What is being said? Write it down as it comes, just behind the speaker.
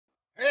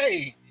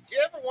Hey, did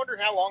you ever wonder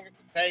how long it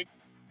would take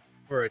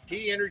for a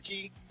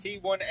Tenergy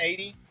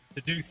T180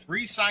 to do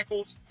 3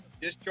 cycles of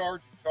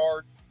discharge and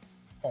charge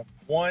on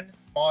one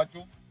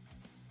module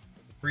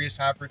of the Prius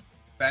Hybrid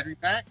battery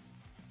pack?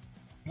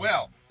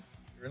 Well,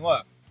 you're in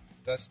luck.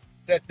 Let's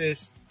set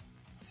this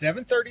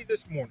 7:30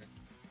 this morning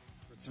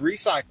for 3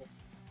 cycles,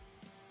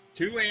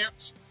 2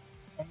 amps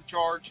on the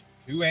charge,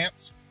 2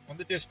 amps on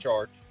the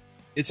discharge.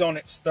 It's on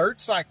its 3rd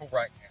cycle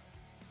right now.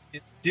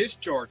 It's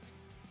discharging.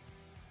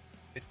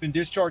 It's been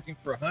discharging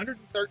for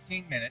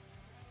 113 minutes.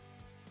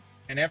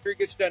 And after it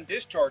gets done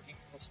discharging,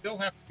 it'll still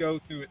have to go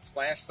through its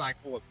last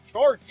cycle of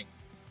charging,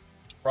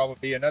 which will probably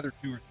be another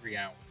 2 or 3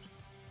 hours.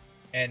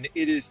 And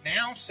it is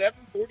now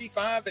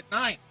 7:45 at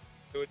night.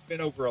 So it's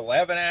been over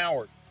 11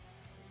 hours.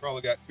 We've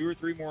probably got 2 or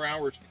 3 more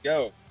hours to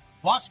go.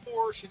 Lots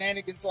more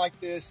shenanigans like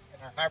this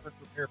in our hybrid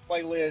repair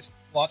playlist.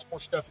 Lots more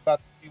stuff about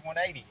the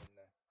T180 in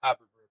the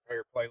hybrid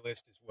repair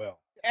playlist as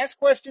well. Ask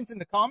questions in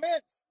the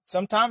comments.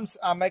 Sometimes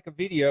I make a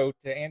video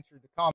to answer the comments.